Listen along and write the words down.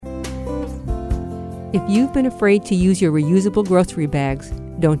If you've been afraid to use your reusable grocery bags,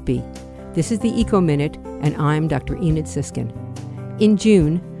 don't be. This is the Eco Minute, and I'm Dr. Enid Siskin. In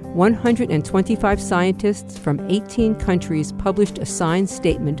June, 125 scientists from 18 countries published a signed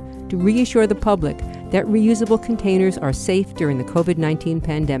statement to reassure the public that reusable containers are safe during the COVID-19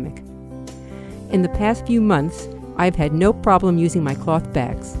 pandemic. In the past few months, I've had no problem using my cloth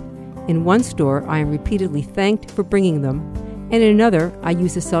bags. In one store, I am repeatedly thanked for bringing them, and in another, I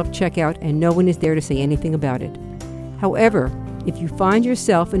use the self-checkout and no one is there to say anything about it. However, if you find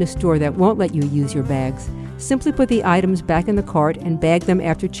yourself in a store that won't let you use your bags, simply put the items back in the cart and bag them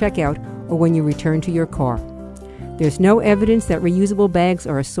after checkout or when you return to your car. There's no evidence that reusable bags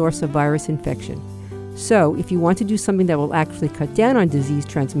are a source of virus infection. So, if you want to do something that will actually cut down on disease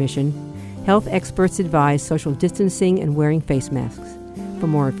transmission, health experts advise social distancing and wearing face masks. For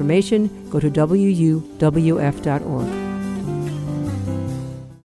more information, go to WUWF.org.